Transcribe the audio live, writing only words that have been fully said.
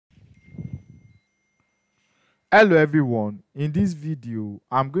Hello everyone, in this video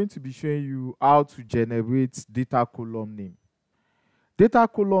I'm going to be showing you how to generate data column name. Data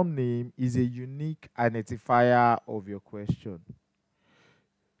column name is a unique identifier of your question.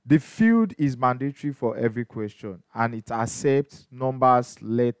 The field is mandatory for every question and it accepts numbers,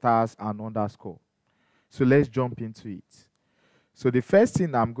 letters and underscore. So let's jump into it. So the first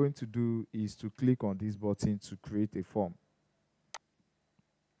thing I'm going to do is to click on this button to create a form.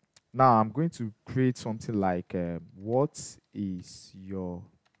 Now I'm going to create something like what is your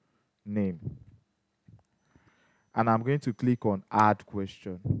name? And I'm going to click on add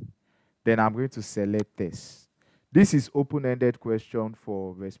question. Then I'm going to select test. This is open-ended question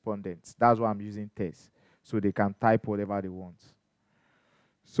for respondents. That's why I'm using test, so they can type whatever they want.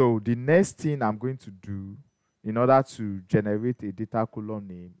 So the next thing I'm going to do in order to generate a data column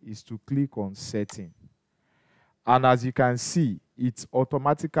name is to click on setting. And as you can see, it's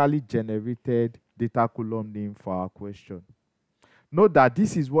automatically generated data column name for our question. Note that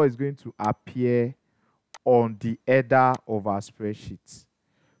this is what is going to appear on the header of our spreadsheet.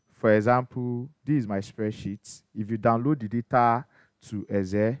 For example, this is my spreadsheet. If you download the data to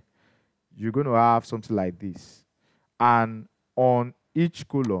Excel, you're going to have something like this. And on each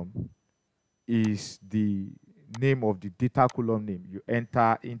column is the name of the data column name you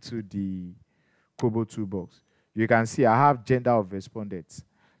enter into the Kobotoolbox. You can see I have gender of respondents.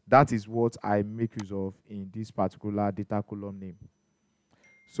 That is what I make use of in this particular data column name.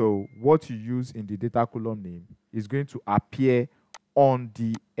 So what you use in the data column name is going to appear on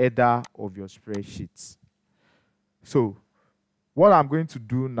the header of your spreadsheet. So what I'm going to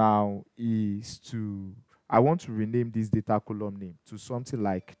do now is I want to rename this data column name to something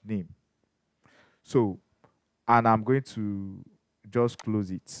like name. So, and I'm going to just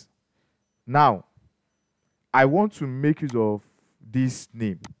close it. Now, I want to make use of this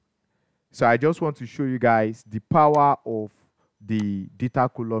name. So I just want to show you guys the power of the data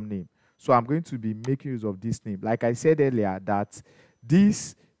column name. So I'm going to be making use of this name. Like I said earlier, that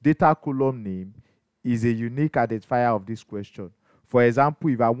this data column name is a unique identifier of this question. For example,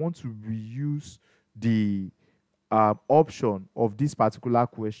 if I want to reuse the option of this particular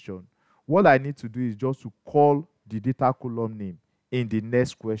question, what I need to do is just to call the data column name in the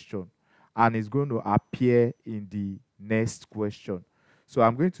next question, and it's going to appear in the next question. So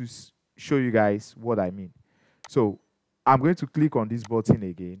I'm going to show you guys what I mean. So I'm going to click on this button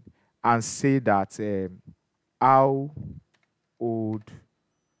again and say that how old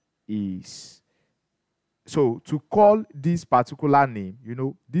is. So to call this particular name,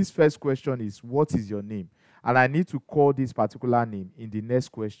 this first question is what is your name? And I need to call this particular name in the next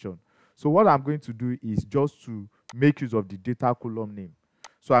question. So what I'm going to do is just to make use of the data column name.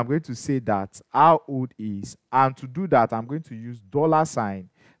 So I'm going to say that how old is, and to do that, I'm going to use $sign.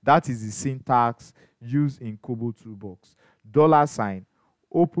 That is the syntax used in Kobotoolbox. $,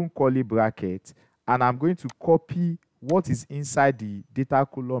 open curly bracket, and I'm going to copy what is inside the data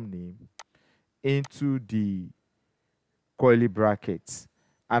column name into the curly brackets,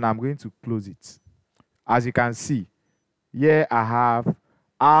 and I'm going to close it. As you can see, here I have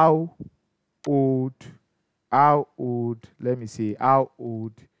how old, let me say, how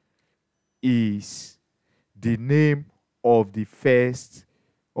old is the name of the first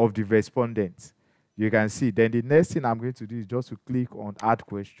of the respondent. You can see. Then the next thing I'm going to do is just to click on add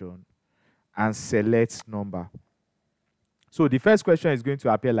question and select number. So the first question is going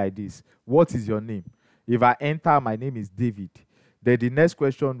to appear like this. What is your name? If I enter my name is David, then the next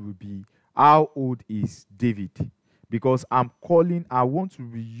question will be how old is David? Because I want to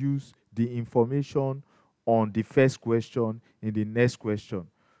reuse the information on the first question in the next question.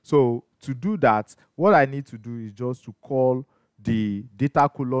 So to do that, what I need to do is just to call the data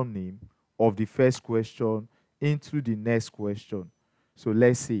column name of the first question into the next question. So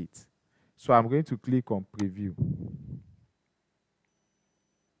let's see it. So I'm going to click on preview.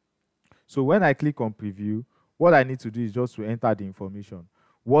 So when I click on preview, what I need to do is just to enter the information.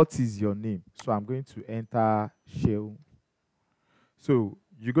 What is your name? So I'm going to enter Shehu. So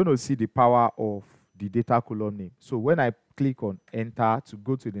you're going to see the power of the data column name. So when I click on enter to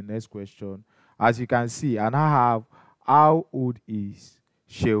go to the next question, as you can see, and I have how old is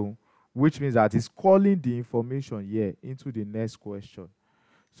Shehu, which means that it's calling the information here into the next question.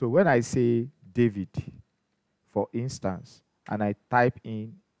 So when I say David, for instance, and I type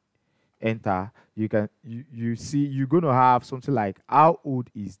in enter, you see you're going to have something like how old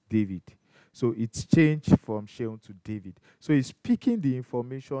is David. So it's changed from Shehu to David. So it's picking the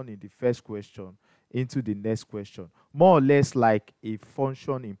information in the first question into the next question, more or less like a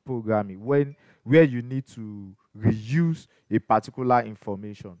function in programming where you need to reuse a particular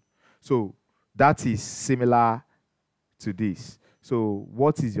information. So that is similar to this. So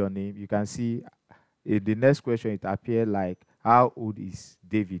what is your name? You can see in the next question it appeared like, how old is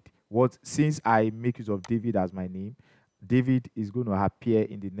David? What, since I make use of David as my name, David is going to appear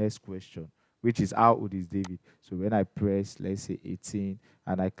in the next question, which is how old is David. So when I press, let's say 18,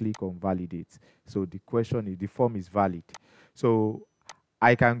 and I click on validate, so the question is, the form is valid. So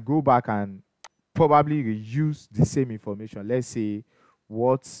I can go back and probably reuse the same information. Let's say,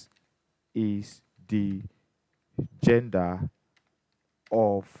 what is the gender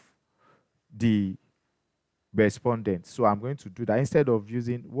of the respondent? So I'm going to do that. Instead of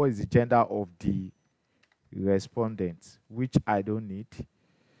using what is the gender of the respondent, which I don't need.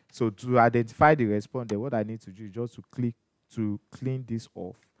 So to identify the respondent, what I need to do is just to click to clean this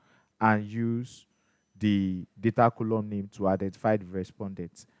off and use the data column name to identify the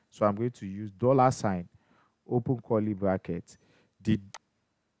respondent. So I'm going to use $, open curly bracket.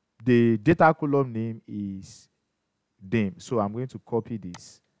 The data column name is name. So I'm going to copy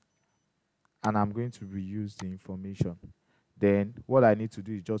this and I'm going to reuse the information. Then what I need to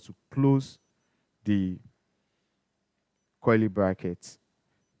do is just to close the curly brackets.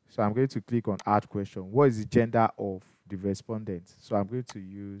 So I'm going to click on add question. What is the gender of the respondent? So I'm going to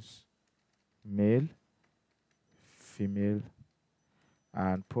use male, female,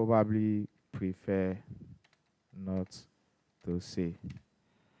 and probably prefer not to say.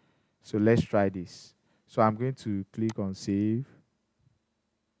 So let's try this. So I'm going to click on save,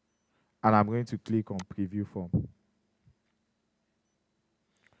 and I'm going to click on preview form.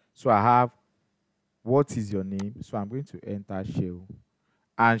 So I have, what is your name? So I'm going to enter Shehu,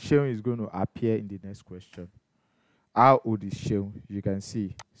 and Shehu is going to appear in the next question. How old is Shehu? You can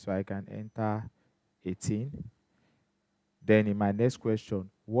see. So I can enter 18. Then in my next question,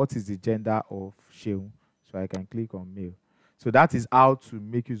 what is the gender of Shehu? So I can click on male. So that is how to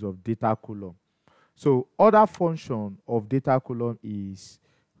make use of data column. So other function of data column is,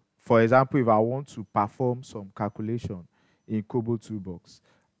 for example, if I want to perform some calculation in Kobotoolbox,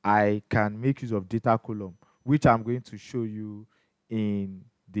 I can make use of data column, which I'm going to show you in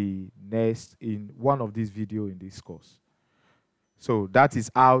one of these videos in this course. So that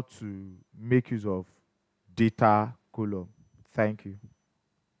is how to make use of data column. Thank you.